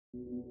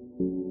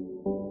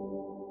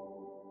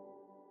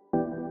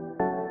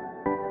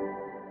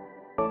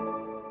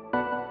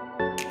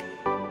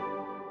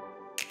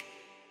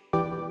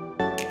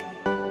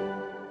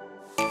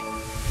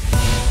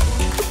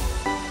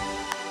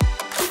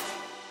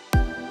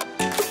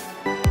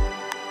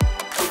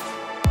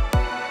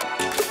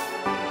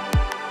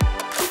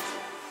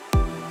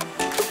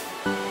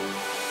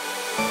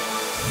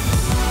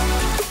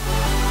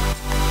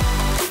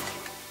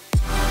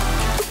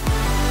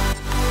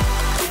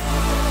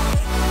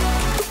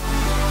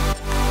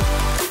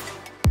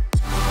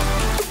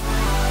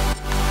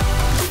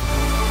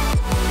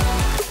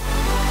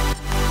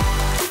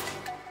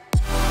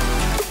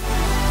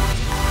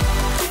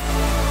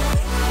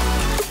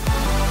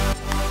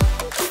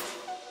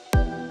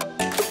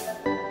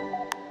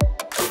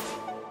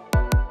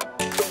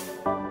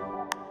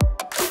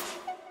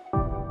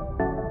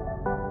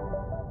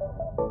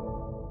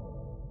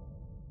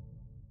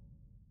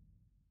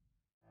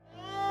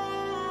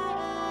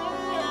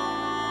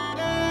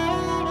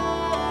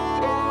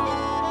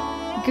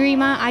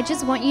Garima, I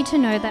just want you to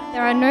know that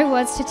there are no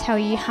words to tell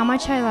you how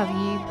much I love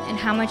you and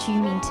how much you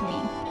mean to me.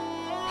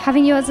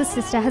 Having you as a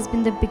sister has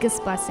been the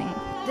biggest blessing.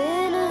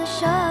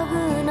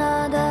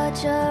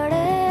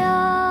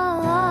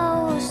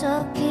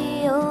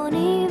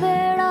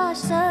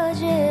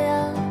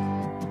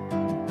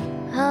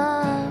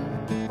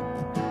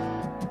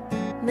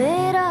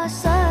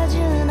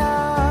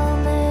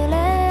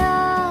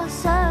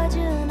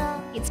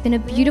 It's been a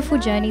beautiful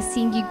journey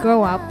seeing you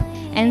grow up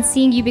and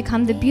seeing you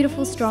become the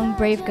beautiful, strong,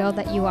 brave girl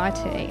that you are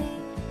today.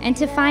 And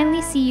to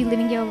finally see you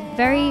living your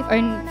very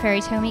own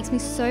fairy tale makes me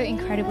so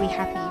incredibly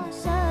happy.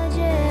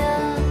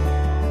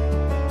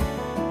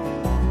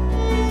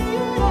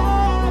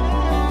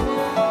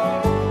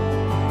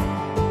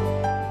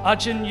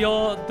 Ajahn,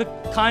 you're the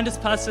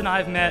kindest person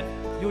I've met.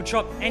 You'll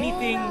drop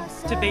anything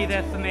to be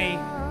there for me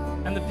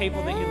and the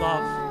people that you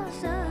love.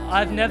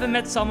 I've never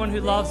met someone who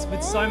loves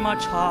with so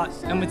much heart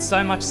and with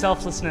so much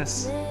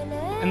selflessness.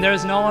 And there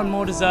is no one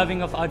more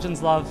deserving of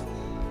Ajah's love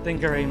than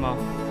Garima.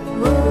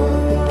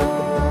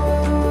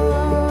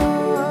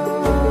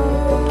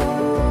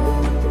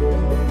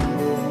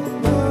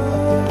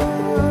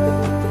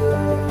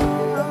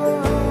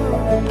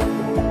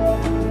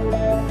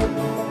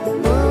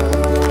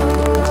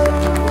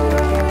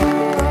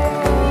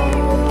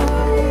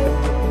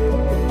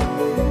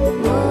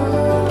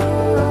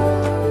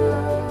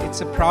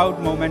 It's a proud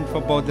moment for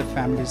both the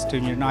families to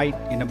unite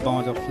in a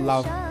bond of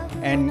love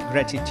and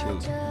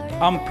gratitude.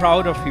 I'm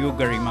proud of you,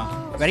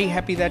 Garima. Very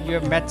happy that you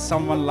have met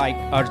someone like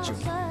Arjun,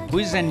 who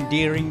is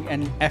endearing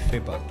and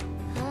affable.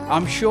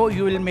 I'm sure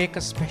you will make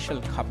a special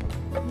couple.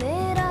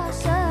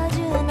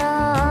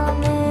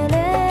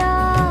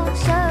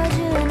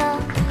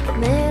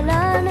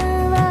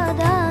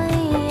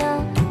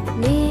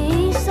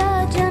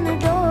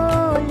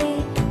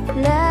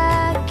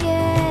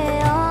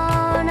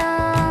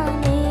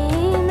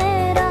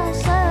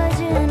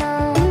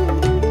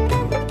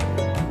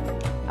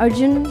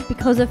 Arjun,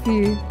 because of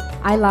you,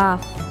 I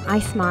laugh, I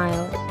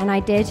smile, and I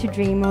dare to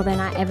dream more than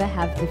I ever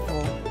have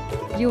before.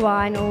 You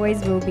are and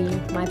always will be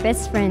my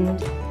best friend,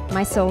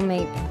 my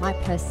soulmate, my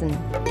person.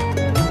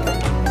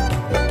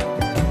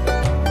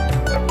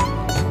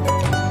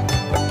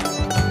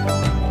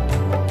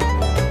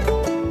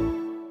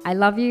 I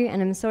love you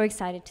and I'm so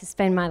excited to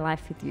spend my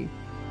life with you.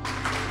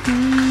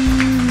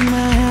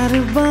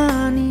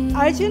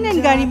 Arjun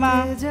and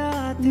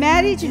Garima,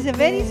 marriage is a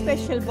very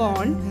special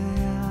bond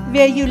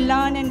where you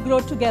learn and grow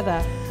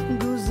together.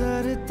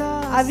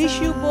 I wish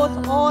you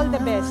both all the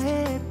best,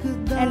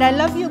 and I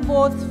love you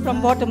both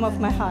from bottom of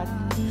my heart.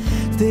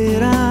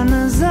 तेरा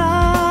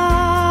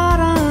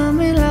नज़ारा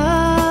मिला,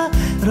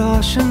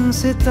 रोशन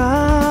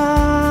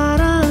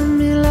सितारा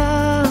मिला,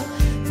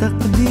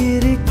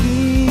 तकदीर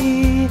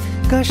की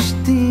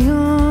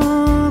कश्तियों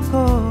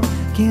को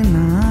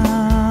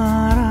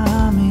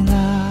किनारा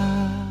मिला.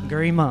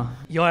 Garima,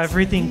 you're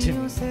everything to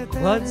me.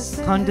 Words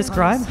can't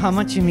describe how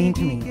much you mean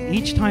to me.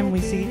 Each time we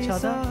see each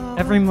other,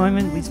 every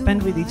moment we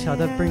spend with each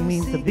other brings me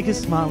the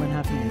biggest smile and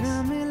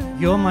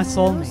happiness. You're my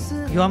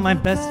soulmate. You are my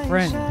best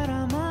friend.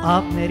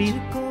 आप मेरी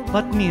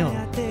पत्नी हो.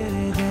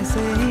 तेरे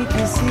जैसे ही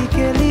किसी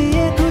के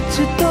लिए कुछ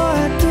तो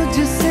है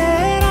तुझसे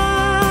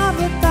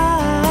राबता,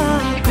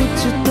 कुछ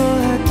तो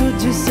है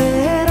तुझसे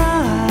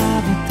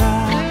राबता.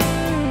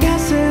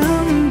 कैसे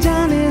हम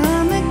जाने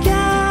हमें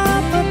क्या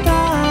पता,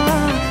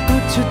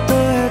 कुछ तो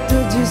है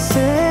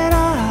तुझसे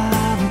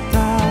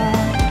राबता.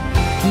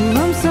 तू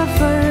हम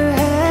सफर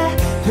है,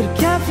 फिर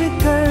क्या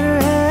फिक्र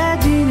है,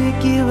 जीने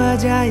की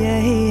वजह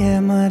यही है,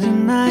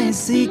 मरना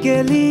इसी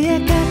के लिए.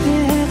 कहते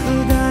हैं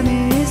खुदा ने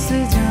इस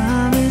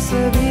जहां में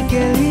सभी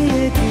के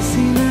लिए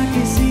किसी ना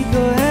किसी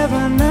को है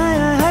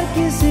बनाया, हर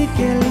किसी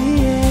के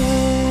लिए.